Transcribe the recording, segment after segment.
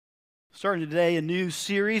Starting today a new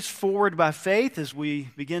series, Forward by Faith, as we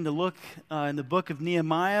begin to look in the book of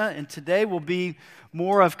Nehemiah. And today will be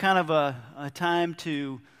more of kind of a time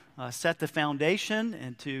to set the foundation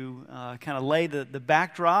and to kind of lay the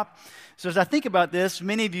backdrop. So as I think about this,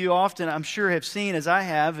 many of you often, I'm sure, have seen, as I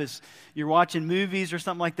have, as you're watching movies or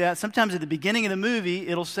something like that, sometimes at the beginning of the movie,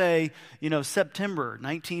 it'll say, September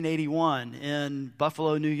 1981 in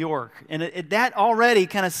Buffalo, New York. And that already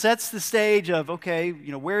kind of sets the stage of, okay,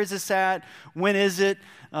 where is this at? When is it?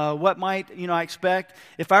 What might, I expect?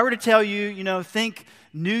 If I were to tell you, think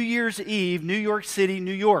New Year's Eve, New York City,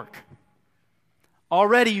 New York.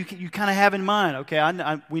 Already you kind of have in mind,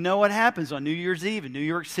 okay, we know what happens on New Year's Eve in New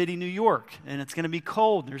York City, New York, and it's going to be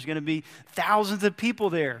cold. There's going to be thousands of people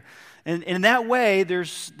there. And in that way, the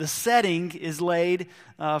setting is laid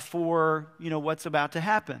for, what's about to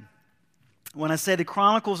happen. When I say the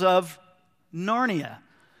Chronicles of Narnia,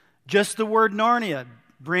 just the word Narnia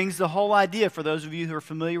brings the whole idea. For those of you who are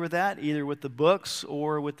familiar with that, either with the books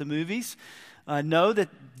or with the movies, know that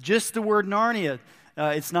just the word Narnia,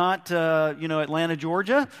 it's not, Atlanta,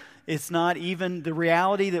 Georgia. It's not even the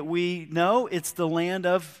reality that we know. It's the land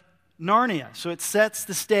of Narnia. So it sets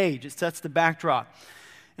the stage. It sets the backdrop.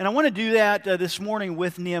 And I want to do that this morning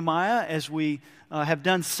with Nehemiah as we have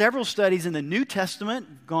done several studies in the New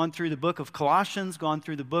Testament, gone through the book of Colossians, gone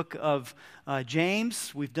through the book of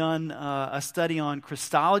James. We've done a study on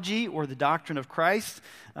Christology, or the doctrine of Christ.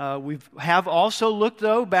 We have also looked,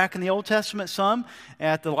 though, back in the Old Testament some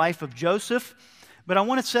at the life of Joseph. But I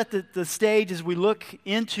want to set the stage as we look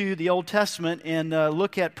into the Old Testament and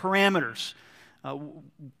look at parameters.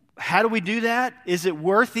 How do we do that? Is it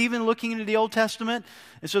worth even looking into the Old Testament?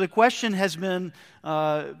 And so the question has been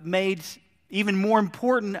made even more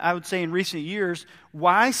important, I would say, in recent years.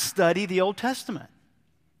 Why study the Old Testament?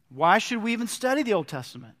 Why should we even study the Old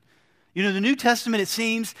Testament? The New Testament, it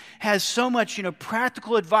seems, has so much,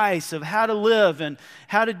 practical advice of how to live and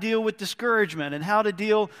how to deal with discouragement and how to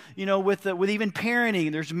deal, with even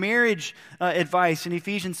parenting. There's marriage advice in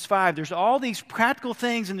Ephesians 5. There's all these practical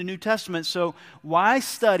things in the New Testament. So why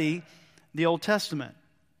study the Old Testament?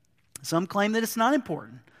 Some claim that it's not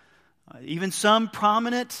important. Even some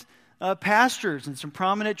prominent pastors and some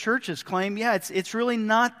prominent churches claim, it's really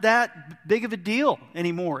not that big of a deal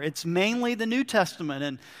anymore. It's mainly the New Testament,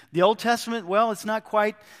 and the Old Testament, well, it's not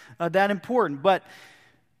quite that important. But,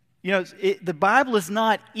 the Bible is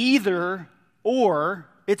not either or,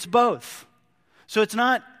 it's both. So it's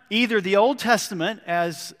not either the Old Testament,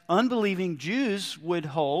 as unbelieving Jews would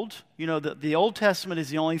hold, the Old Testament is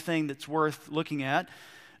the only thing that's worth looking at,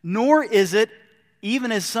 nor is it,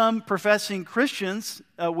 even as some professing Christians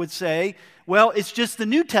would say, well, it's just the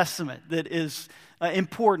New Testament that is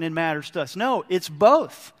important and matters to us. No, it's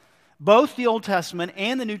both. Both the Old Testament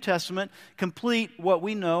and the New Testament complete what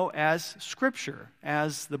we know as Scripture,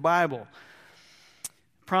 as the Bible.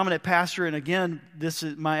 Prominent pastor, and again, this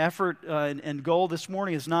is my effort and goal this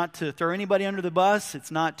morning, is not to throw anybody under the bus.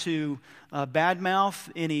 It's not to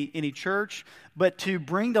badmouth any church, but to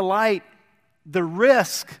bring to light the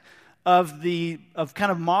risk of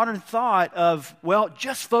kind of modern thought of, well,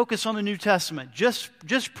 just focus on the New Testament. Just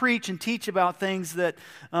preach and teach about things that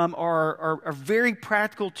are very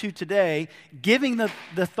practical to today, giving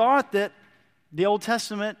the thought that the Old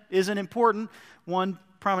Testament isn't important. One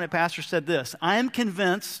prominent pastor said this: I am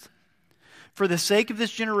convinced, for the sake of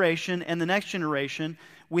this generation and the next generation,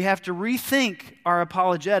 we have to rethink our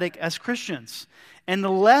apologetic as Christians. And the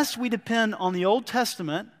less we depend on the Old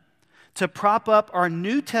Testament to prop up our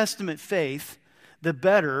New Testament faith, the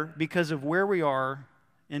better, because of where we are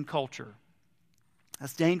in culture.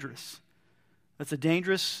 That's dangerous. That's a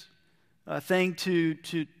dangerous thing to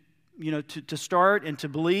start and to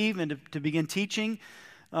believe and to begin teaching.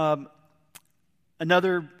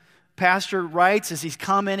 Another pastor writes, as he's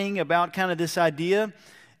commenting about kind of this idea,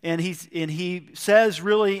 and he says,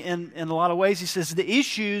 really, in a lot of ways, he says the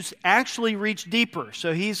issues actually reach deeper.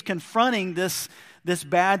 So he's confronting this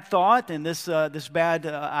bad thought and this bad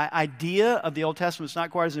idea of the Old Testament is not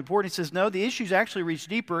quite as important. He says, no, the issues actually reach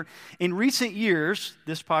deeper. In recent years,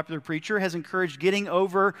 this popular preacher has encouraged getting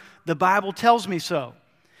over the Bible tells me so.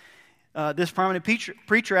 This prominent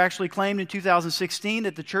preacher actually claimed in 2016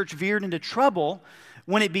 that the church veered into trouble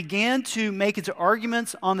when it began to make its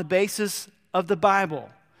arguments on the basis of the Bible.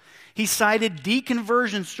 He cited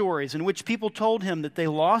deconversion stories in which people told him that they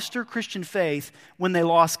lost their Christian faith when they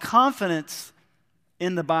lost confidence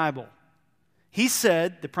in the Bible. He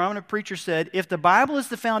said, the prominent preacher said, if the Bible is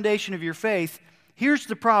the foundation of your faith, here's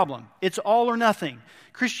the problem. It's all or nothing.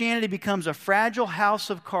 Christianity becomes a fragile house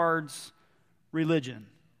of cards religion.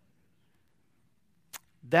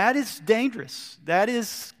 That is dangerous. That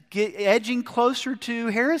is edging closer to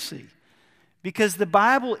heresy. Because the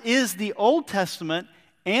Bible is the Old Testament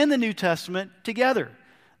and the New Testament together.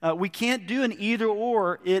 We can't do an either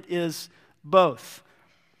or, it is both.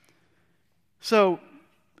 So,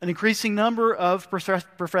 an increasing number of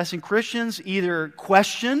professing Christians either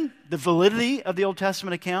question the validity of the Old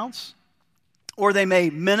Testament accounts, or they may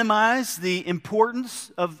minimize the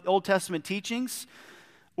importance of Old Testament teachings,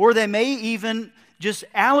 or they may even just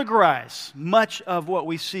allegorize much of what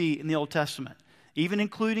we see in the Old Testament, even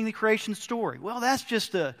including the creation story. Well, that's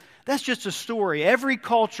just a story. Every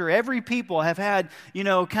culture, every people have had,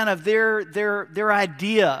 kind of their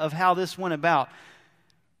idea of how this went about.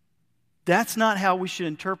 That's not how we should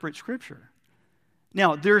interpret Scripture.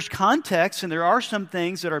 Now, there's context, and there are some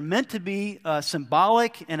things that are meant to be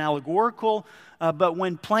symbolic and allegorical, but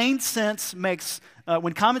when common sense makes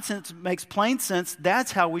plain sense,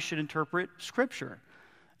 that's how we should interpret Scripture.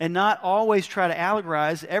 And not always try to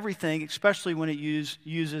allegorize everything, especially when it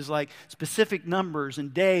uses like specific numbers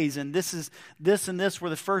and days, and this and this were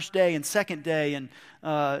the first day and second day, and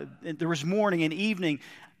there was morning and evening.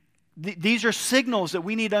 These are signals that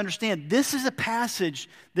we need to understand. This is a passage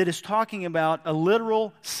that is talking about a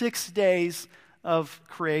literal 6 days of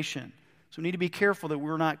creation. So we need to be careful that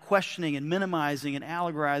we're not questioning and minimizing and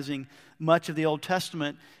allegorizing much of the Old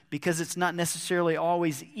Testament, because it's not necessarily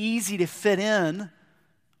always easy to fit in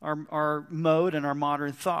our mode and our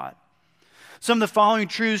modern thought. Some of the following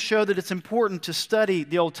truths show that it's important to study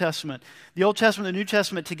the Old Testament. The Old Testament and the New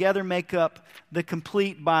Testament together make up the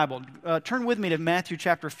complete Bible. Turn with me to Matthew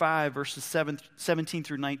chapter 5, verses 17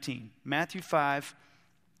 through 19. Matthew 5,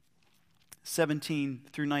 17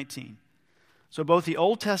 through 19. So both the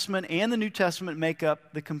Old Testament and the New Testament make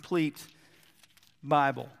up the complete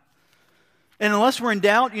Bible. And unless we're in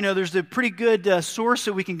doubt, there's a pretty good source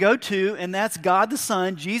that we can go to, and that's God the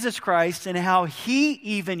Son, Jesus Christ, and how He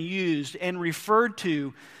even used and referred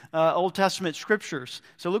to Old Testament scriptures.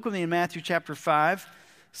 So look with me in Matthew chapter 5,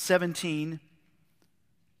 17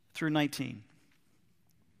 through 19.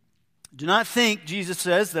 Do not think, Jesus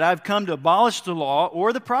says, that I've come to abolish the law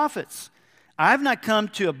or the prophets. I have not come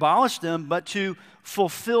to abolish them, but to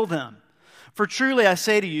fulfill them. For truly I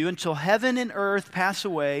say to you, until heaven and earth pass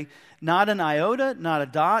away, not an iota, not a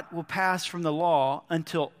dot will pass from the law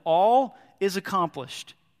until all is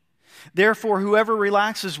accomplished. Therefore, whoever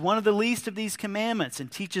relaxes one of the least of these commandments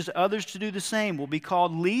and teaches others to do the same will be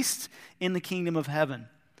called least in the kingdom of heaven.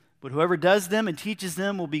 But whoever does them and teaches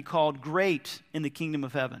them will be called great in the kingdom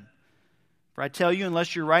of heaven. For I tell you,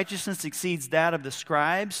 unless your righteousness exceeds that of the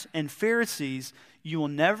scribes and Pharisees, you will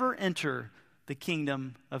never enter the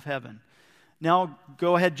kingdom of heaven. Now,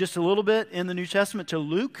 go ahead just a little bit in the New Testament to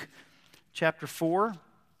Luke chapter 4.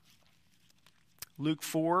 Luke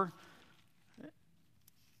 4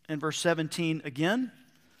 and verse 17 again.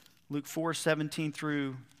 Luke 4, 17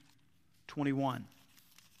 through 21.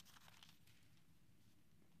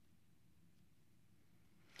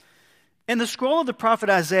 And the scroll of the prophet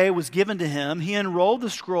Isaiah was given to him. He unrolled the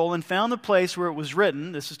scroll and found the place where it was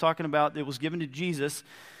written. This is talking about it was given to Jesus.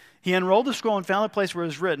 He unrolled the scroll and found the place where it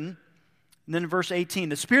was written. And then in verse 18,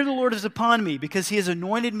 the Spirit of the Lord is upon me, because He has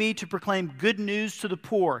anointed me to proclaim good news to the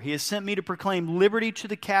poor. He has sent me to proclaim liberty to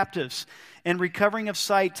the captives and recovering of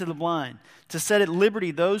sight to the blind, to set at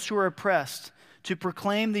liberty those who are oppressed, to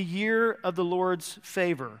proclaim the year of the Lord's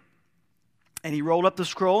favor. And He rolled up the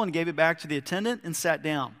scroll and gave it back to the attendant and sat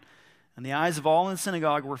down. And the eyes of all in the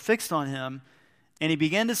synagogue were fixed on Him. And He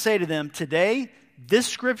began to say to them, today this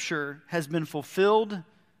scripture has been fulfilled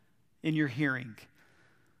in your hearing.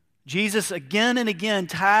 Jesus again and again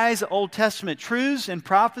ties Old Testament truths and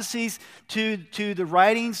prophecies to the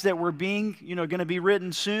writings that were being, going to be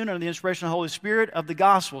written soon under the inspiration of the Holy Spirit of the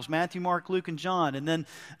Gospels, Matthew, Mark, Luke, and John, and then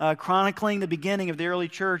chronicling the beginning of the early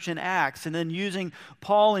church in Acts, and then using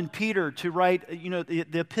Paul and Peter to write,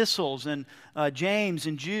 the epistles, and James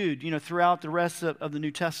and Jude, throughout the rest of the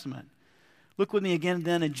New Testament. Look with me again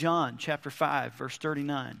then in John chapter 5, verse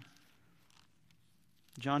 39.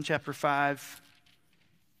 John chapter 5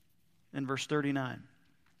 and verse 39.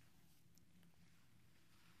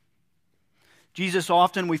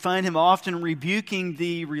 We find Him often rebuking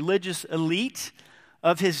the religious elite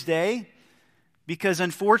of His day, because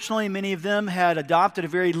unfortunately many of them had adopted a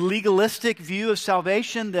very legalistic view of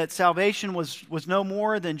salvation, that salvation was no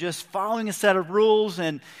more than just following a set of rules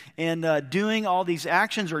and doing all these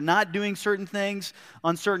actions or not doing certain things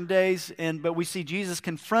on certain days. But we see Jesus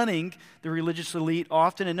confronting the religious elite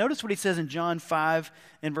often. And notice what He says in John 5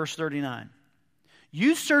 and verse 39.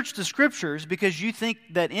 You search the Scriptures because you think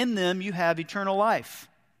that in them you have eternal life.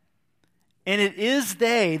 And it is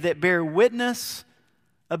they that bear witness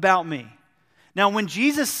about me. Now, when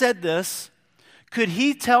Jesus said this, could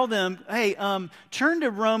he tell them, hey, turn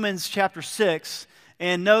to Romans chapter 6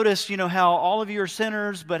 and notice, how all of you are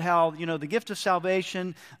sinners, but how, the gift of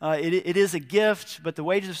salvation, it is a gift, but the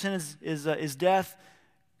wages of sin is death.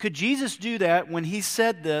 Could Jesus do that when he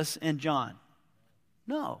said this in John?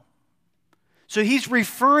 No. So he's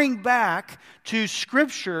referring back to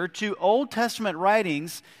Scripture, to Old Testament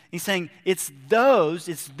writings. He's saying it's those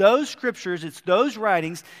Scriptures, it's those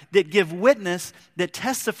writings that give witness, that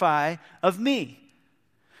testify of me.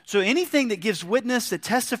 So anything that gives witness, that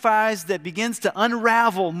testifies, that begins to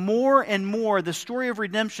unravel more and more the story of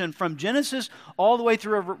redemption from Genesis all the way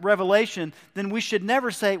through Revelation, then we should never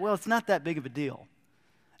say, well, it's not that big of a deal.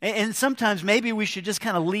 And sometimes maybe we should just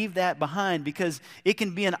kind of leave that behind because it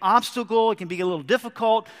can be an obstacle, it can be a little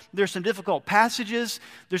difficult. There's some difficult passages,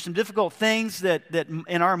 there's some difficult things that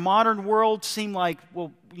in our modern world seem like,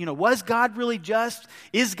 well, was God really just?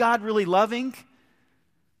 Is God really loving?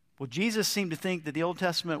 Well, Jesus seemed to think that the Old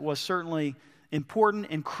Testament was certainly important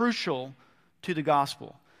and crucial to the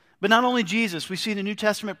gospel. But not only Jesus, we see the New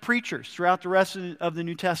Testament preachers throughout the rest of the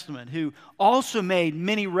New Testament who also made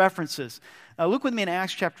many references. Look with me in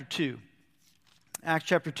Acts chapter 2. Acts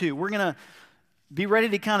chapter 2. We're going to be ready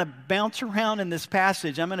to kind of bounce around in this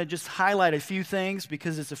passage. I'm going to just highlight a few things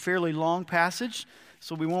because it's a fairly long passage,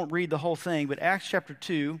 so we won't read the whole thing. But Acts chapter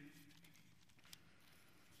 2.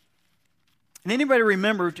 And anybody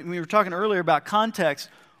remember, we were talking earlier about context,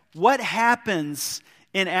 what happens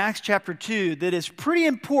in Acts chapter 2 that is pretty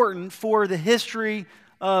important for the history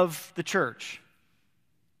of the church?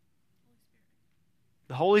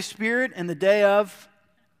 The Holy Spirit and the day of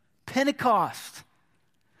Pentecost.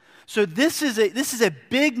 So this is a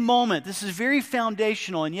big moment. This is very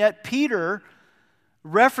foundational, and yet Peter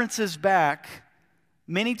references back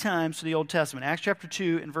many times to the Old Testament. Acts chapter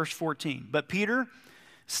 2 and verse 14. But Peter,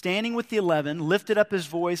 standing with the 11, lifted up his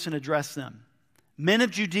voice and addressed them. Men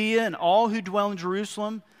of Judea and all who dwell in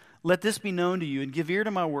Jerusalem, let this be known to you, and give ear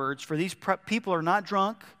to my words, for these people are not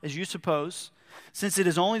drunk, as you suppose, since it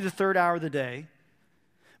is only the third hour of the day.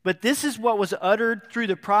 But this is what was uttered through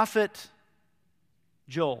the prophet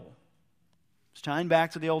Joel. It's tying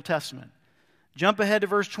back to the Old Testament. Jump ahead to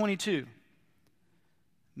verse 22.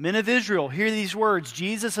 Men of Israel, hear these words.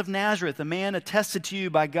 Jesus of Nazareth, a man attested to you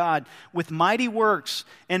by God with mighty works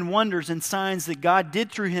and wonders and signs that God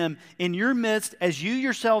did through him in your midst, as you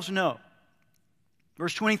yourselves know.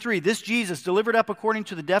 Verse 23, this Jesus, delivered up according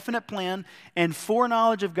to the definite plan and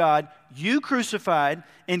foreknowledge of God, you crucified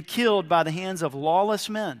and killed by the hands of lawless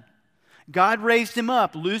men. God raised him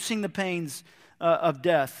up, loosing the pains of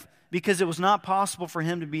death, because it was not possible for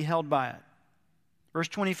him to be held by it. Verse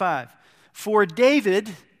 25, for David,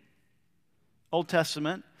 Old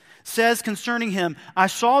Testament, says concerning him, I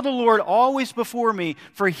saw the Lord always before me,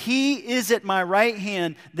 for he is at my right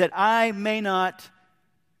hand, that I may not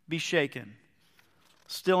be shaken.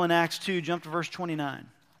 Still in Acts 2, jump to verse 29.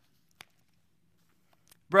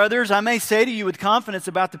 Brothers, I may say to you with confidence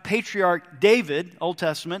about the patriarch David, Old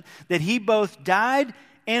Testament, that he both died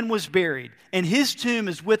and was buried, and his tomb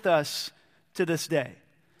is with us to this day.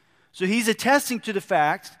 So he's attesting to the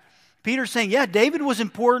fact, Peter's saying, yeah, David was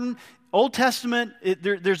important. Old Testament,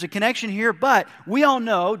 there's a connection here, but we all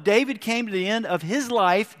know David came to the end of his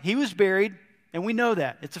life. He was buried, and we know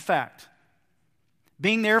that. It's a fact.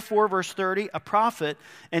 Being therefore, verse 30, a prophet,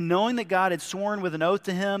 and knowing that God had sworn with an oath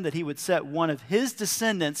to him that he would set one of his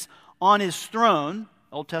descendants on his throne,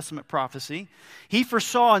 Old Testament prophecy, he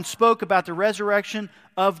foresaw and spoke about the resurrection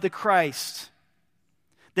of the Christ,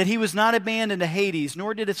 that he was not abandoned to Hades,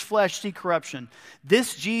 nor did his flesh see corruption.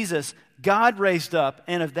 This Jesus God raised up,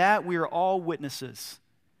 and of that we are all witnesses.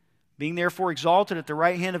 Being therefore exalted at the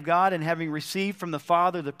right hand of God, and having received from the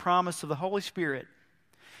Father the promise of the Holy Spirit,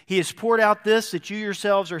 he has poured out this that you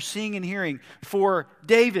yourselves are seeing and hearing. For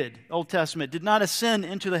David, Old Testament, did not ascend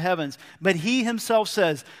into the heavens, but he himself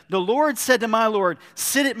says, the Lord said to my Lord,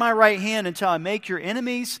 sit at my right hand until I make your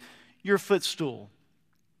enemies your footstool.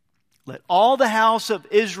 Let all the house of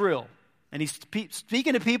Israel, and he's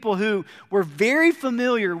speaking to people who were very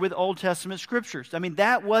familiar with Old Testament scriptures. I mean,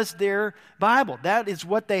 that was their Bible. That is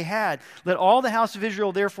what they had. Let all the house of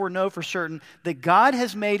Israel therefore know for certain that God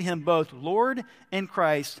has made him both Lord and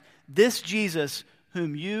Christ, this Jesus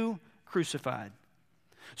whom you crucified.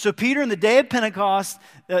 So Peter, in the day of Pentecost,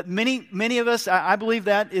 many of us, I believe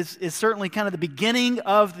that is certainly kind of the beginning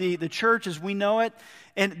of the church as we know it.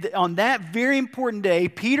 And on that very important day,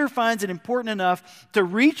 Peter finds it important enough to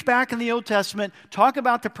reach back in the Old Testament, talk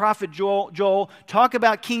about the prophet Joel, talk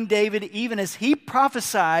about King David, even as he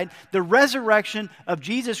prophesied the resurrection of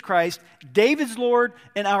Jesus Christ, David's Lord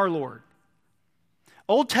and our Lord.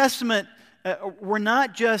 Old Testament were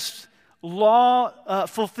not just law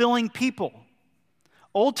fulfilling people.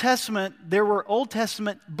 There were Old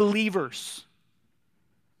Testament believers.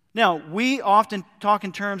 Now, we often talk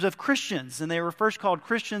in terms of Christians, and they were first called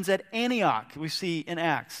Christians at Antioch, we see in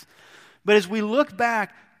Acts. But as we look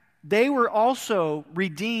back, they were also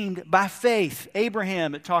redeemed by faith.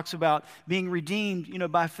 Abraham, it talks about being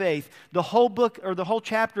redeemed, by faith. The whole book, or the whole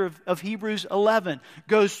chapter of Hebrews 11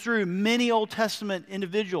 goes through many Old Testament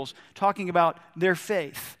individuals talking about their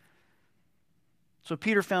faith. So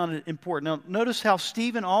Peter found it important. Now, notice how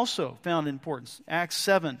Stephen also found importance. Acts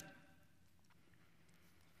 7.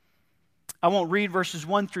 I won't read verses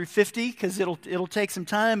 1 through 50 because it'll take some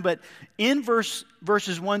time, but in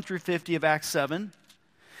verses 1 through 50 of Acts 7,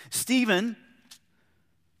 Stephen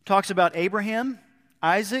talks about Abraham,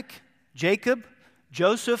 Isaac, Jacob,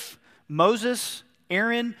 Joseph, Moses,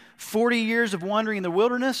 Aaron, 40 years of wandering in the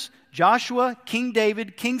wilderness, Joshua, King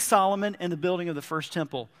David, King Solomon, and the building of the first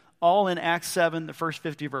temple. All in Acts 7, the first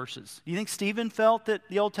 50 verses. Do you think Stephen felt that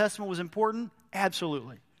the Old Testament was important?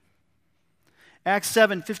 Absolutely. Acts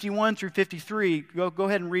 7, 51 through 53. Go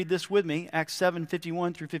ahead and read this with me. Acts 7,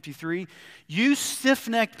 51 through 53. You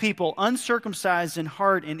stiff-necked people, uncircumcised in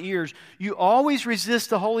heart and ears, you always resist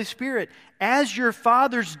the Holy Spirit, as your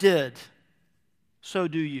fathers did, so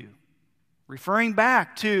do you. Referring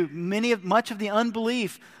back to much of the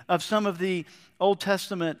unbelief of some of the Old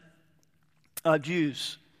Testament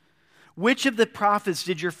Jews. Which of the prophets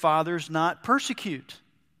did your fathers not persecute?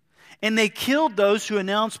 And they killed those who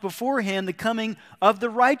announced beforehand the coming of the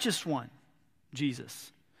righteous one,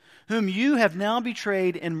 Jesus, whom you have now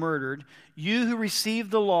betrayed and murdered, you who received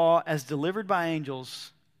the law as delivered by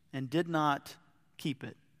angels and did not keep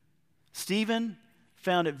it. Stephen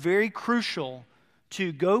found it very crucial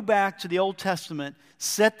to go back to the Old Testament,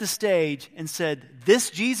 set the stage, and said, this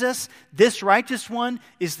Jesus, this righteous one,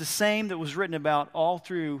 is the same that was written about all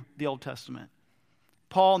through the Old Testament.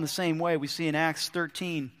 Paul, in the same way, we see in Acts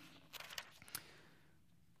 13,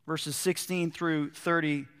 verses 16 through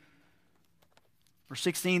 30, or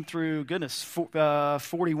 16 through,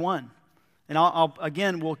 41.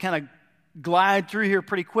 And we'll kind of glide through here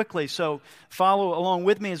pretty quickly. So follow along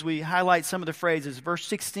with me as we highlight some of the phrases. Verse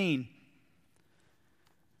 16.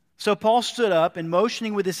 So Paul stood up and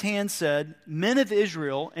motioning with his hand said, men of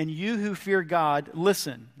Israel, and you who fear God,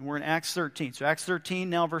 listen. And we're in Acts 13. So Acts 13,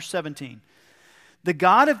 now verse 17. The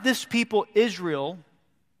God of this people, Israel,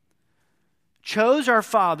 chose our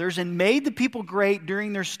fathers and made the people great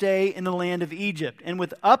during their stay in the land of Egypt. And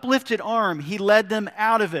with uplifted arm, he led them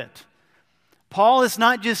out of it. Paul he's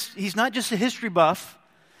not just a history buff,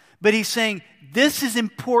 but he's saying this is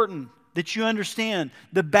important that you understand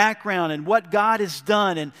the background and what God has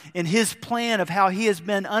done and his plan of how he has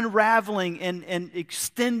been unraveling and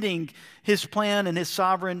extending his plan and his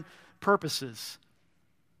sovereign purposes.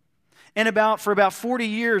 And for about 40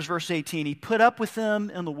 years, verse 18, he put up with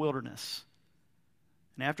them in the wilderness.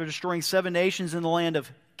 And after destroying 7 nations in the land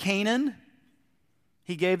of Canaan,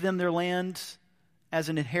 he gave them their land as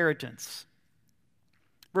an inheritance.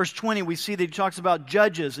 Verse 20, we see that he talks about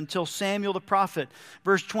judges until Samuel the prophet.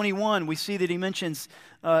 Verse 21, we see that he mentions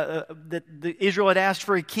that Israel had asked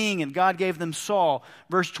for a king and God gave them Saul.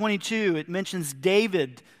 Verse 22, it mentions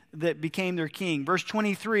David that became their king. Verse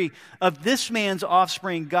 23, of this man's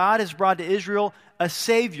offspring, God has brought to Israel a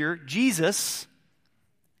Savior, Jesus,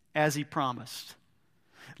 as he promised.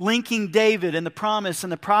 Linking David and the promise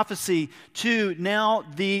and the prophecy to now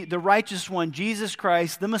the righteous one, Jesus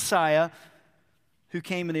Christ, the Messiah, who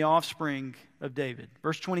came in the offspring of David.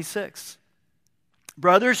 Verse 26.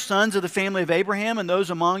 Brothers, sons of the family of Abraham, and those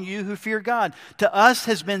among you who fear God, to us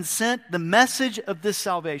has been sent the message of this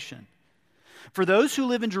salvation. For those who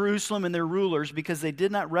live in Jerusalem and their rulers, because they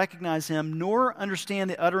did not recognize him, nor understand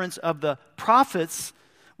the utterance of the prophets,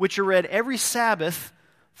 which are read every Sabbath,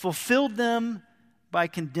 fulfilled them by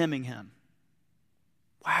condemning him.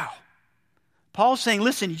 Wow. Paul's saying,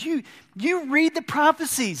 listen, you read the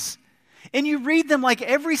prophecies, and you read them like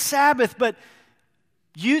every Sabbath, but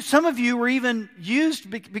some of you were even used,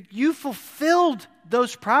 you fulfilled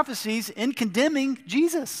those prophecies in condemning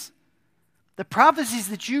Jesus. The prophecies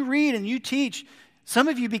that you read and you teach, some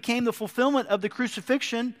of you became the fulfillment of the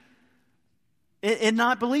crucifixion in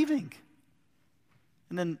not believing.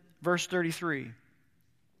 And then verse 33,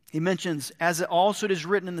 he mentions, as it also is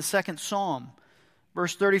written in the second Psalm.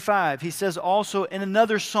 Verse 35, he says also in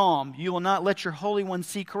another Psalm, you will not let your Holy One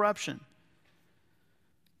see corruption.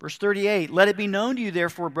 Verse 38, let it be known to you,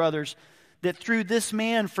 therefore, brothers, that through this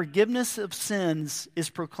man forgiveness of sins is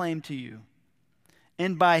proclaimed to you.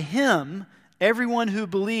 And by him, everyone who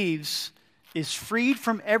believes is freed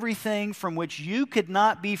from everything from which you could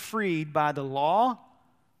not be freed by the law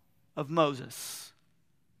of Moses.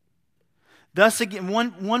 Thus, again,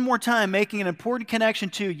 one more time, making an important connection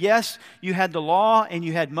to, yes, you had the law and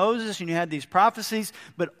you had Moses and you had these prophecies,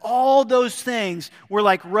 but all those things were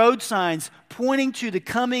like road signs pointing to the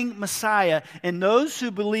coming Messiah. And those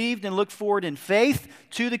who believed and looked forward in faith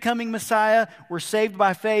to the coming Messiah were saved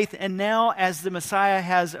by faith. And now, as the Messiah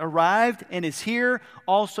has arrived and is here,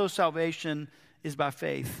 also salvation is by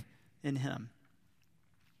faith in him.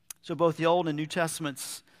 So both the Old and New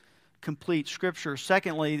Testaments complete Scripture.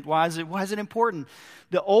 Secondly, why is it important?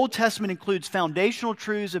 The Old Testament includes foundational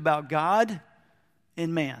truths about God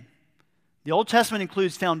and man. The Old Testament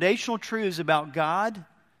includes foundational truths about God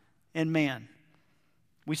and man.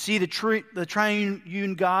 We see the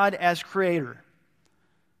triune God as creator.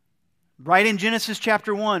 Right in Genesis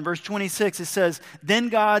chapter 1, verse 26, it says, "Then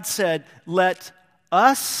God said, 'Let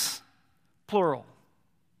us,'" plural,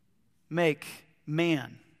 "'make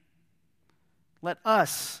man.'" Let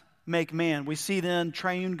us make man. We see then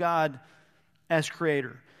triune God as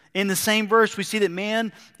creator. In the same verse, we see that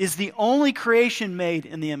man is the only creation made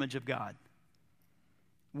in the image of God.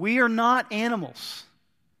 We are not animals.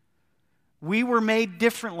 We were made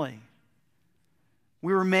differently.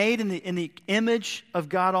 We were made in the image of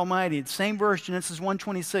God Almighty. The same verse, Genesis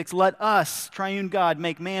 1:26, "Let us, triune God,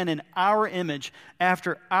 make man in our image,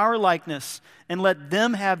 after our likeness, and let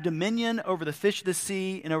them have dominion over the fish of the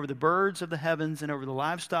sea, and over the birds of the heavens, and over the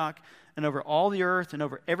livestock, and over all the earth, and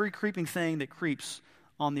over every creeping thing that creeps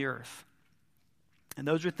on the earth." And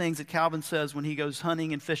those are things that Calvin says when he goes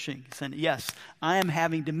hunting and fishing. He's saying, yes, I am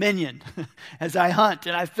having dominion as I hunt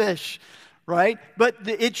and I fish. Right? But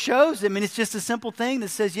it shows, it's just a simple thing that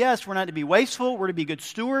says, yes, we're not to be wasteful, we're to be good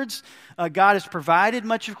stewards. God has provided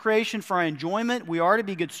much of creation for our enjoyment. We are to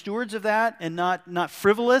be good stewards of that and not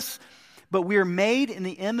frivolous. But we are made in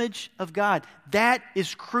the image of God. That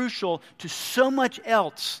is crucial to so much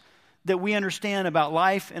else that we understand about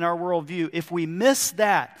life and our worldview. If we miss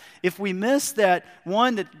that,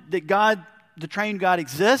 one, that God, the triune God,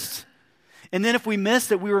 exists, and then if we miss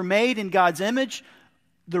that we were made in God's image,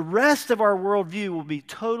 the rest of our worldview will be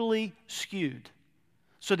totally skewed.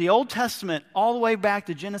 So the Old Testament, all the way back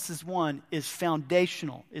to Genesis 1, is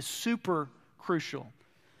foundational, is super crucial.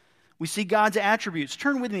 We see God's attributes.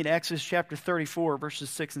 Turn with me to Exodus chapter 34, verses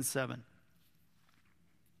 6 and 7.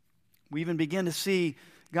 We even begin to see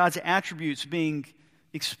God's attributes being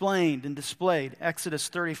explained and displayed. Exodus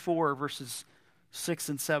 34, verses 6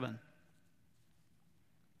 and 7.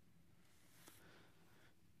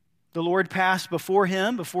 "The Lord passed before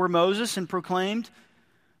Moses, and proclaimed,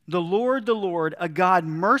 'The Lord, a God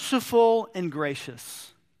merciful and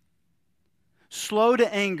gracious, slow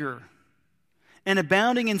to anger, and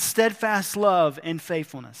abounding in steadfast love and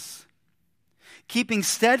faithfulness, keeping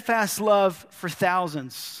steadfast love for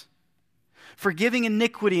thousands, forgiving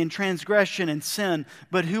iniquity and transgression and sin,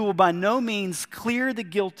 but who will by no means clear the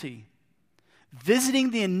guilty,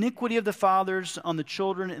 visiting the iniquity of the fathers on the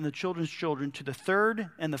children and the children's children to the third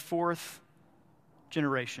and the fourth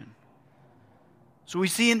generation.'" So we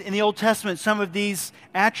see in the Old Testament some of these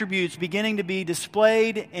attributes beginning to be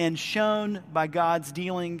displayed and shown by God's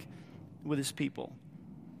dealing with his people.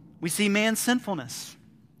 We see man's sinfulness.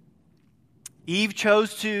 Eve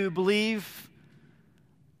chose to believe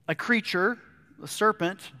a creature, a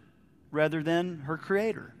serpent, rather than her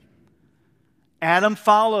creator. Adam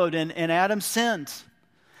followed, and Adam sinned.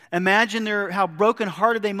 Imagine how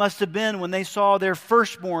brokenhearted they must have been when they saw their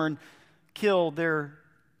firstborn kill their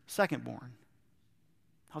secondborn.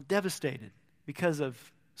 How devastated because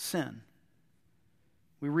of sin.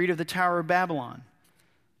 We read of the Tower of Babylon.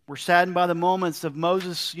 We're saddened by the moments of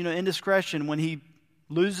Moses' indiscretion when he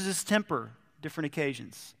loses his temper different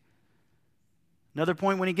occasions. Another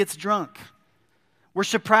point when he gets drunk. We're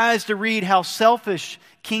surprised to read how selfish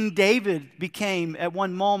King David became at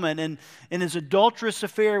one moment, and his adulterous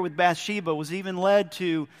affair with Bathsheba was even led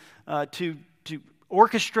to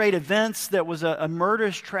orchestrate events that was a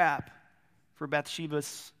murderous trap for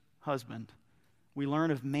Bathsheba's husband. We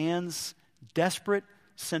learn of man's desperate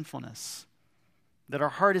sinfulness, that our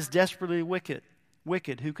heart is desperately wicked.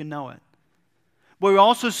 Who can know it? But we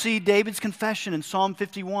also see David's confession in Psalm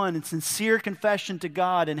 51, and sincere confession to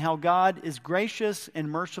God, and how God is gracious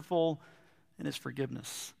and merciful in his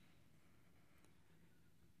forgiveness.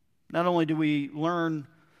 Not only do we learn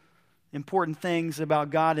important things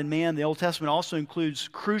about God and man, the Old Testament also includes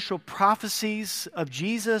crucial prophecies of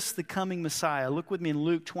Jesus, the coming Messiah. Look with me in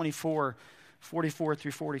Luke 24, 44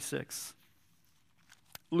 through 46.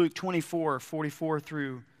 Luke 24, 44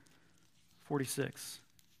 through 46.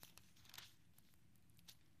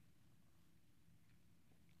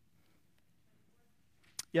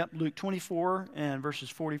 Yep, Luke 24 and verses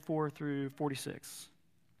 44 through 46.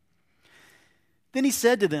 Then he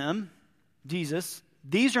said to them, Jesus,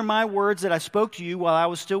 these are my words that I spoke to you while I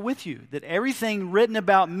was still with you, that everything written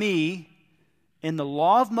about me in the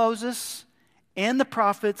law of Moses and the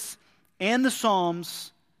prophets and the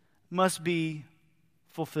Psalms must be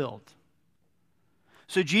fulfilled.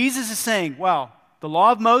 So Jesus is saying, wow, the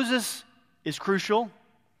law of Moses is crucial.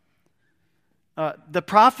 The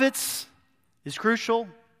prophets is crucial.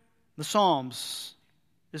 The Psalms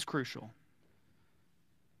is crucial.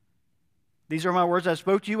 These are my words I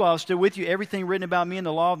spoke to you while I was still with you. Everything written about me in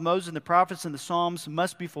the law of Moses and the prophets and the Psalms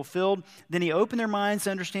must be fulfilled. Then he opened their minds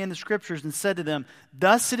to understand the Scriptures and said to them,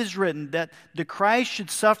 thus it is written that the Christ should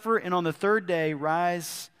suffer and on the third day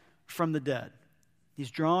rise from the dead.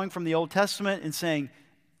 He's drawing from the Old Testament and saying,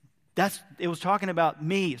 it was talking about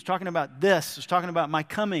me. It's talking about this. It's talking about my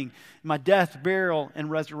coming, my death, burial, and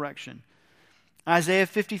resurrection. Isaiah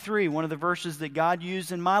 53, one of the verses that God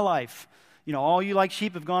used in my life. You know, all you like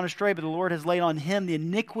sheep have gone astray, but the Lord has laid on him the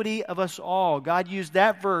iniquity of us all. God used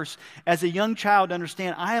that verse as a young child to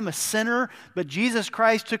understand, I am a sinner, but Jesus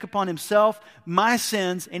Christ took upon himself my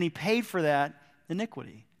sins, and he paid for that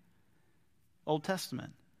iniquity. Old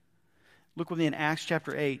Testament. Look with me in Acts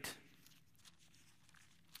chapter 8,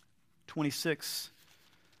 26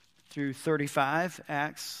 through 35.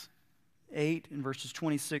 Acts 8 and verses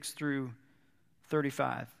 26 through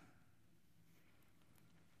 35.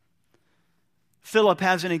 Philip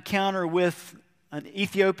has an encounter with an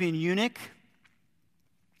Ethiopian eunuch.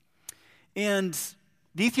 And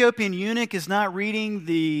the Ethiopian eunuch is not reading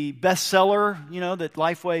the bestseller, that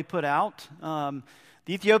Lifeway put out.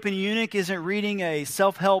 The Ethiopian eunuch isn't reading a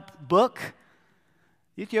self-help book.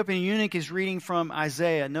 The Ethiopian eunuch is reading from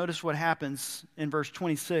Isaiah. Notice what happens in verse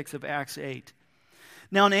 26 of Acts 8.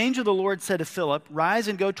 Now an angel of the Lord said to Philip, rise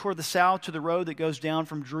and go toward the south to the road that goes down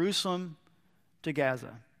from Jerusalem to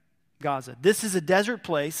Gaza. This is a desert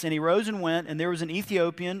place. And he rose and went, and there was an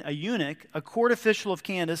Ethiopian, a eunuch, a court official of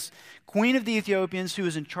Candace, queen of the Ethiopians, who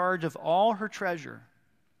was in charge of all her treasure.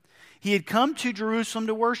 He had come to Jerusalem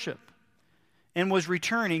to worship and was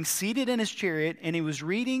returning, seated in his chariot, and he was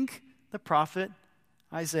reading the prophet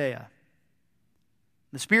Isaiah.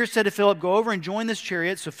 The Spirit said to Philip, go over and join this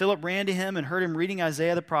chariot. So Philip ran to him and heard him reading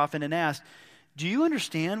Isaiah the prophet and asked, do you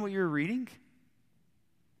understand what you're reading?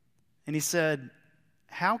 And he said,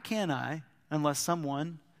 how can I unless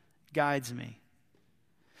someone guides me?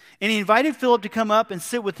 And he invited Philip to come up and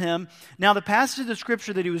sit with him. Now the passage of the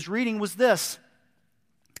scripture that he was reading was this.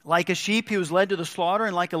 Like a sheep he was led to the slaughter,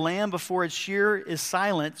 and like a lamb before its shearer is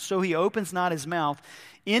silent, so he opens not his mouth.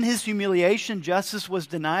 In his humiliation justice was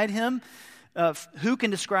denied him. Who can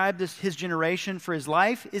describe his generation? For his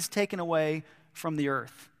life is taken away from the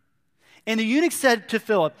earth. And the eunuch said to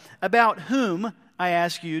Philip, about whom, I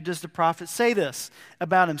ask you, does the prophet say this?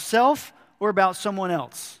 About himself or about someone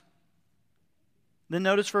else? Then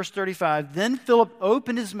notice verse 35. Then Philip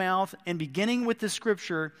opened his mouth, and beginning with the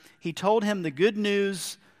scripture, he told him the good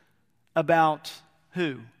news about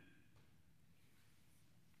who?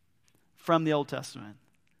 From the Old Testament.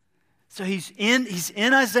 So he's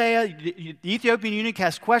in Isaiah. The Ethiopian eunuch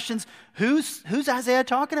has questions. Who's Isaiah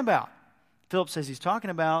talking about? Philip says he's talking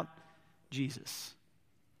about Jesus.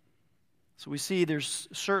 So we see there's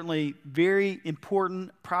certainly very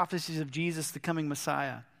important prophecies of Jesus, the coming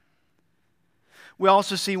Messiah. We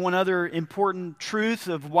also see one other important truth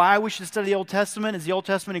of why we should study the Old Testament is the Old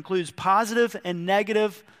Testament includes positive and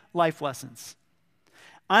negative life lessons.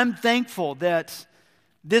 I'm thankful that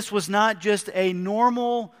this was not just a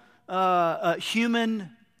normal human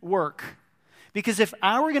work. Because if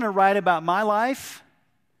I were going to write about my life,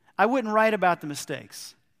 I wouldn't write about the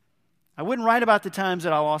mistakes. I wouldn't write about the times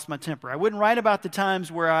that I lost my temper. I wouldn't write about the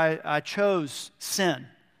times where I chose sin.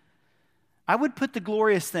 I would put the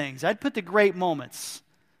glorious things. I'd put the great moments,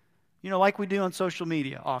 like we do on social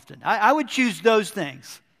media often. I would choose those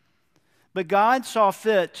things. But God saw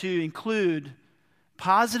fit to include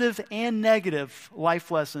positive and negative life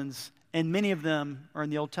lessons, and many of them are in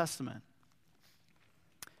the Old Testament.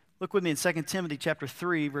 Look with me in 2 Timothy chapter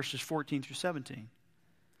 3, verses 14 through 17.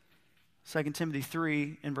 2 Timothy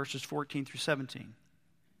 3 and verses 14 through 17.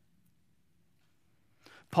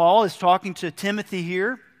 Paul is talking to Timothy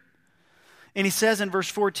here, and he says in verse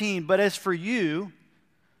 14, but as for you,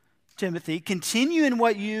 Timothy, continue in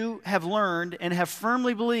what you have learned and have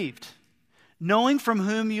firmly believed, knowing from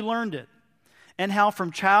whom you learned it, and how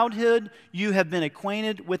from childhood you have been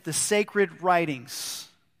acquainted with the sacred writings,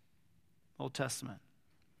 Old Testament,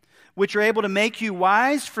 which are able to make you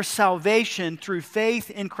wise for salvation through faith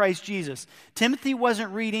in Christ Jesus. Timothy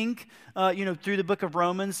wasn't reading, through the book of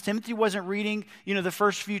Romans. Timothy wasn't reading, the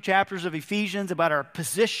first few chapters of Ephesians about our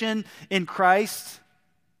position in Christ.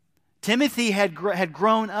 Timothy had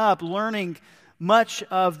grown up learning much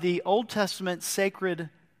of the Old Testament sacred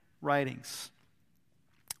writings,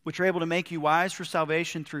 which are able to make you wise for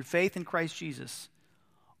salvation through faith in Christ Jesus.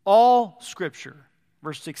 All Scripture,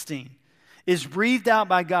 verse 16, is breathed out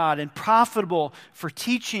by God and profitable for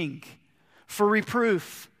teaching, for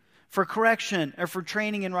reproof, for correction, or for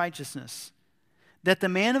training in righteousness, that the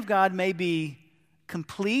man of God may be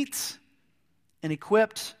complete and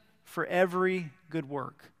equipped for every good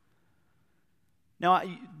work. Now,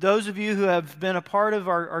 those of you who have been a part of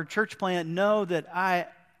our church plant know that I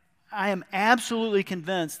am absolutely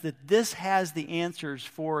convinced that this has the answers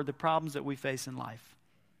for the problems that we face in life.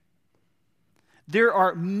 There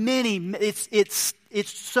are many, it's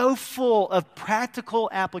so full of practical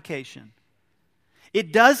application.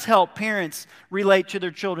 It does help parents relate to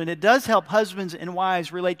their children. It does help husbands and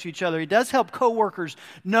wives relate to each other. It does help coworkers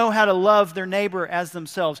know how to love their neighbor as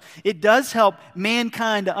themselves. It does help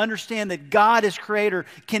mankind to understand that God as creator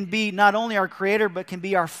can be not only our creator, but can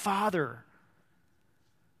be our father.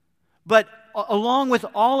 But along with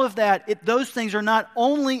all of that, those things are not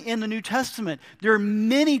only in the New Testament. There are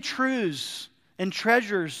many truths and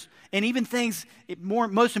treasures and even things,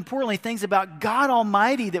 most importantly, things about God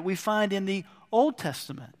Almighty that we find in the Old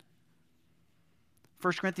Testament.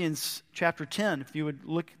 1 Corinthians chapter 10, if you would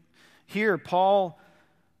look here, Paul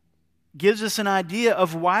gives us an idea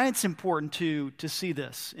of why it's important to see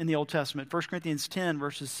this in the Old Testament. 1 Corinthians 10,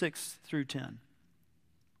 verses 6 through 10.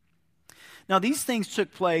 Now, these things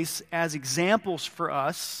took place as examples for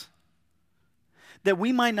us, that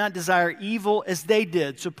we might not desire evil as they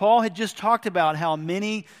did. So Paul had just talked about how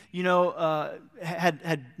many,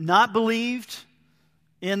 had not believed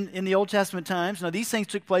in the Old Testament times. Now, these things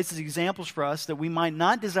took place as examples for us, that we might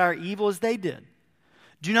not desire evil as they did.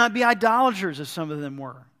 Do not be idolaters, as some of them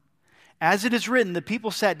were. As it is written, the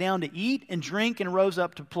people sat down to eat and drink and rose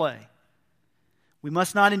up to play. We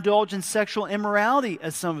must not indulge in sexual immorality,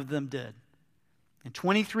 as some of them did. And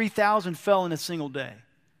 23,000 fell in a single day.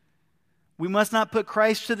 We must not put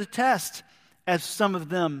Christ to the test, as some of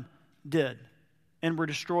them did, and were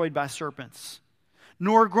destroyed by serpents.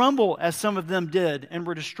 Nor grumble, as some of them did, and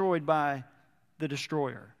were destroyed by the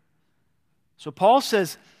destroyer. So Paul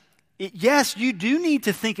says, yes, you do need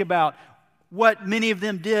to think about what many of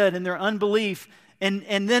them did and their unbelief, and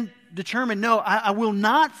then determine, no, I will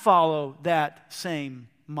not follow that same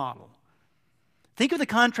model. Think of the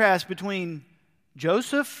contrast between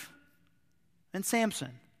Joseph and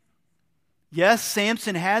Samson. Yes,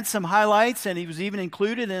 Samson had some highlights, and he was even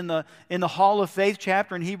included in the Hall of Faith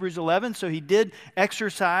chapter in Hebrews 11, so he did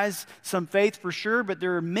exercise some faith for sure, but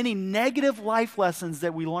there are many negative life lessons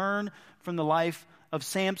that we learn from the life of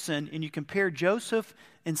Samson, and you compare Joseph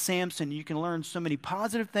and Samson, you can learn so many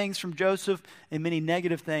positive things from Joseph and many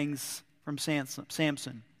negative things from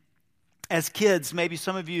Samson. As kids, maybe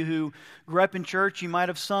some of you who grew up in church, you might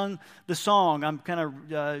have sung the song. I'm kind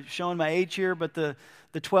of showing my age here, but the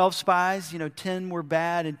 12 spies, 10 were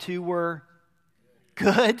bad and 2 were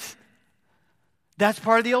good. That's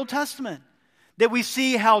part of the Old Testament. That we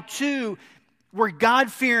see how 2 were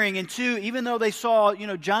God-fearing, and 2, even though they saw,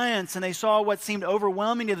 giants and they saw what seemed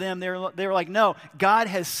overwhelming to them, they were like, no, God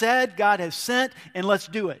has said, God has sent, and let's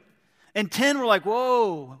do it. And 10 were like,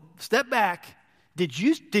 whoa, step back. Did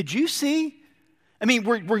you see? I mean,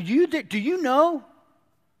 were you there? Do you know?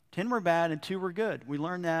 10 were bad and 2 were good. We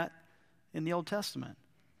learned that in the Old Testament.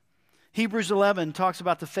 Hebrews 11 talks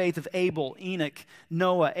about the faith of Abel, Enoch,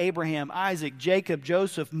 Noah, Abraham, Isaac, Jacob,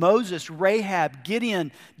 Joseph, Moses, Rahab,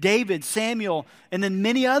 Gideon, David, Samuel, and then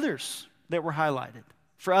many others that were highlighted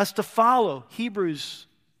for us to follow. Hebrews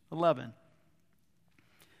 11.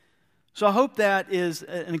 So I hope that is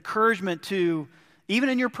an encouragement to, even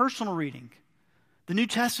in your personal reading, the New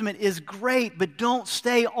Testament is great, but don't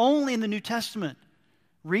stay only in the New Testament.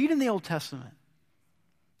 Read in the Old Testament.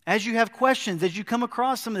 As you have questions, as you come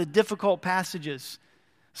across some of the difficult passages,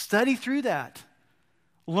 study through that.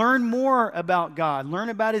 Learn more about God. Learn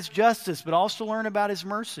about His justice, but also learn about His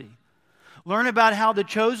mercy. Learn about how the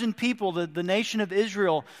chosen people, the nation of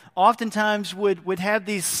Israel, oftentimes would have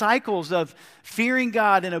these cycles of fearing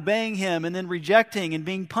God and obeying Him and then rejecting and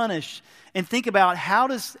being punished. And think about, how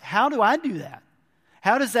do I do that?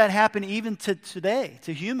 How does that happen even to today,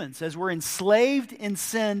 to humans? As we're enslaved in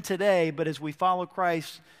sin today, but as we follow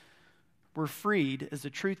Christ, we're freed, as the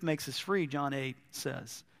truth makes us free, John 8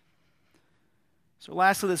 says. So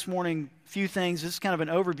lastly this morning, a few things. This is kind of an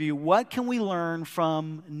overview. What can we learn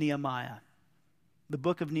from Nehemiah? The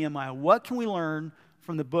book of Nehemiah. What can we learn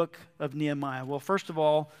from the book of Nehemiah? Well, first of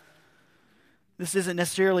all, this isn't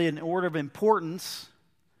necessarily an order of importance,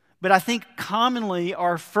 but I think commonly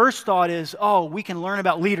our first thought is, oh, we can learn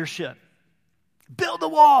about leadership. Build the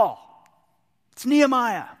wall. It's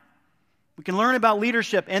Nehemiah. We can learn about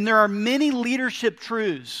leadership, and there are many leadership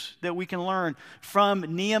truths that we can learn from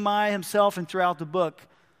Nehemiah himself and throughout the book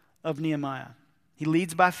of Nehemiah. He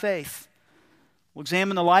leads by faith. We'll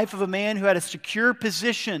examine the life of a man who had a secure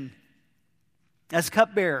position as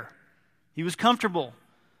cupbearer. He was comfortable.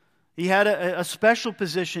 He had a special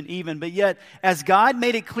position even, but yet as God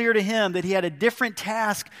made it clear to him that he had a different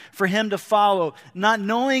task for him to follow, not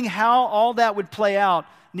knowing how all that would play out,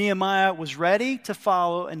 Nehemiah was ready to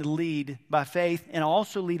follow and to lead by faith and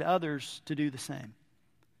also lead others to do the same.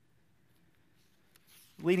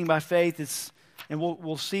 Leading by faith is, and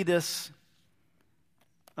we'll see this,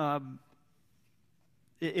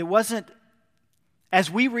 it wasn't, as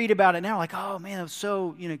we read about it now, like, oh man, it was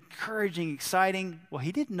so encouraging, exciting. Well,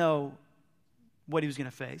 he didn't know what he was going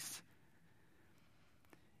to face.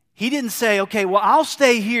 He didn't say, okay, well, I'll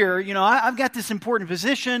stay here. I've got this important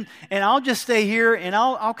position, and I'll just stay here, and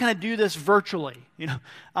I'll kind of do this virtually.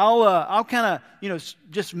 I'll kind of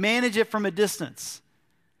just manage it from a distance.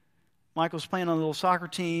 Michael's playing on a little soccer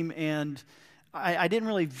team, and I didn't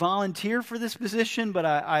really volunteer for this position, but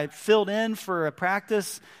I filled in for a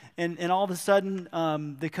practice, and all of a sudden,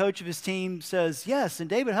 the coach of his team says, yes, and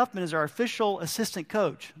David Huffman is our official assistant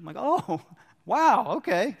coach. I'm like, oh, wow,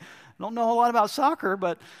 okay. I don't know a lot about soccer,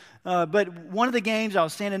 but one of the games I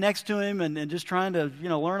was standing next to him and just trying to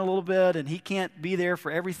learn a little bit, and he can't be there for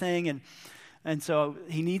everything, and so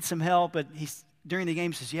he needs some help. But during the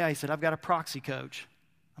game he says, yeah, he said, I've got a proxy coach.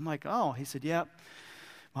 I'm like, oh, he said, yep.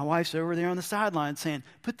 My wife's over there on the sideline saying,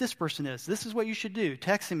 put this person in. This is what you should do.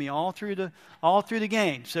 Texting me all through the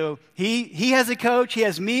game. So he has a coach. He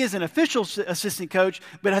has me as an official assistant coach.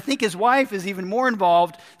 But I think his wife is even more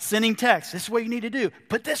involved, sending texts. This is what you need to do.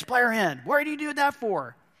 Put this player in. Where do you do that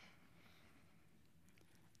for?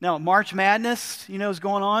 Now, March Madness, is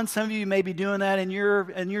going on. Some of you may be doing that in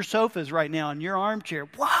your sofas right now, in your armchair.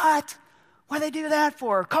 What? What do they do that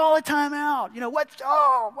for? Call a timeout.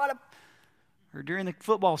 Or during the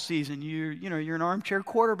football season, you're an armchair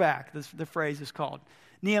quarterback, the phrase is called.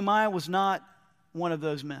 Nehemiah was not one of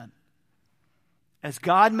those men. As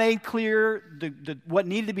God made clear what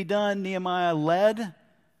needed to be done, Nehemiah led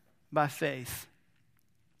by faith.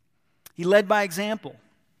 He led by example.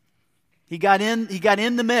 He got in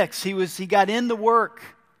the mix. He got in the work.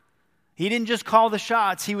 He didn't just call the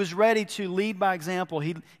shots. He was ready to lead by example.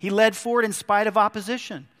 He led forward in spite of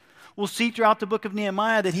opposition. We'll see throughout the book of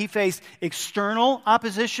Nehemiah that he faced external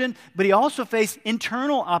opposition, but he also faced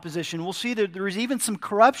internal opposition. We'll see that there was even some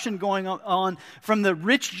corruption going on from the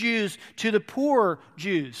rich Jews to the poor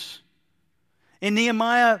Jews. And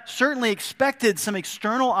Nehemiah certainly expected some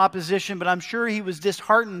external opposition, but I'm sure he was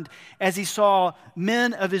disheartened as he saw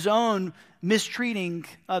men of his own mistreating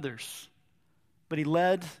others. But he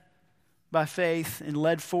led by faith and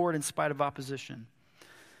led forward in spite of opposition.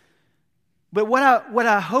 But what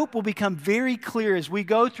I hope will become very clear as we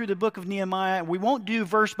go through the book of Nehemiah, we won't do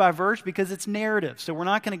verse by verse because it's narrative. So we're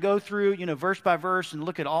not going to go through, verse by verse and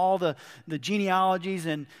look at all the genealogies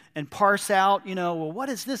and parse out, well, what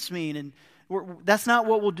does this mean? And that's not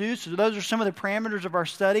what we'll do. So those are some of the parameters of our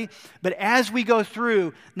study. But as we go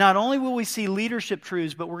through, not only will we see leadership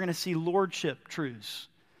truths, but we're going to see lordship truths.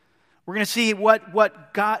 We're going to see what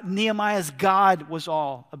Nehemiah's God was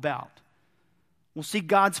all about. We'll see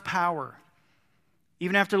God's power.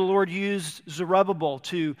 Even after the Lord used Zerubbabel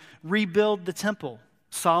to rebuild the temple,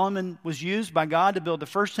 Solomon was used by God to build the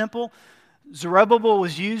first temple. Zerubbabel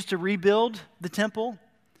was used to rebuild the temple.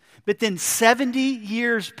 But then 70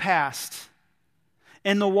 years passed,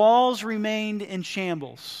 and the walls remained in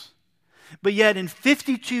shambles. But yet in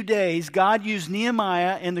 52 days, God used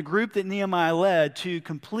Nehemiah and the group that Nehemiah led to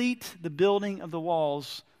complete the building of the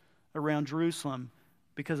walls around Jerusalem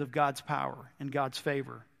because of God's power and God's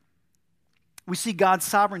favor. We see God's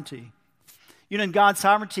sovereignty. In God's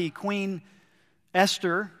sovereignty, Queen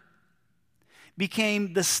Esther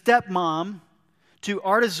became the stepmom to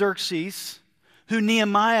Artaxerxes, who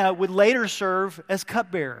Nehemiah would later serve as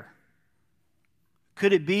cupbearer.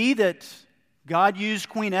 Could it be that God used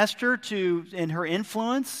Queen Esther and her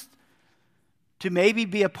influence to maybe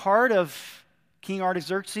be a part of King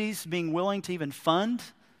Artaxerxes being willing to even fund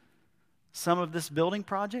some of this building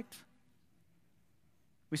project?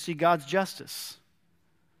 We see God's justice.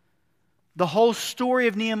 The whole story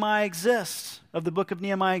of Nehemiah exists, of the book of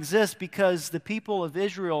Nehemiah exists, because the people of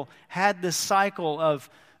Israel had this cycle of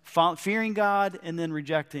fearing God and then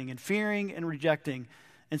rejecting, and fearing and rejecting.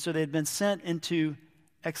 And so they had been sent into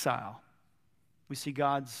exile. We see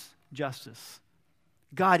God's justice.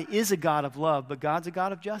 God is a God of love, but God's a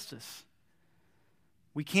God of justice.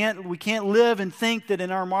 We can't live and think that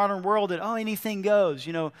in our modern world that, anything goes.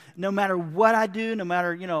 No matter what I do, no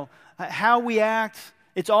matter, how we act,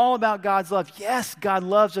 it's all about God's love. Yes, God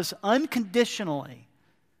loves us unconditionally,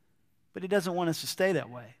 but He doesn't want us to stay that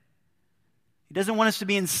way. He doesn't want us to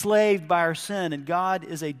be enslaved by our sin, and God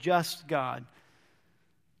is a just God.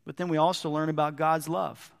 But then we also learn about God's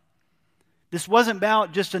love. This wasn't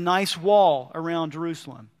about just a nice wall around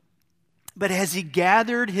Jerusalem. But as He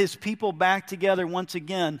gathered His people back together once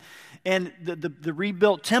again, and the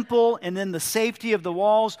rebuilt temple, and then the safety of the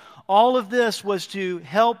walls, all of this was to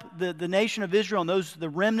help the nation of Israel and the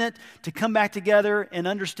remnant to come back together and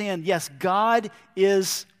understand, yes, God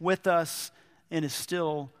is with us and is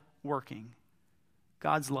still working.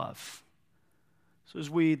 God's love. So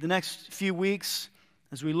the next few weeks,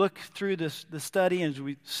 as we look through the study and as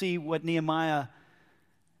we see what Nehemiah,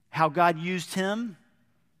 how God used him,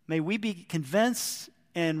 may we be convinced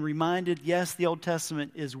and reminded, yes, the Old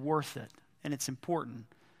Testament is worth it and it's important.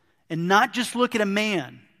 And not just look at a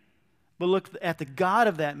man, but look at the God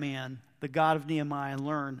of that man, the God of Nehemiah, and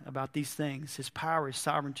learn about these things, His power, His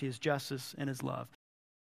sovereignty, His justice, and His love.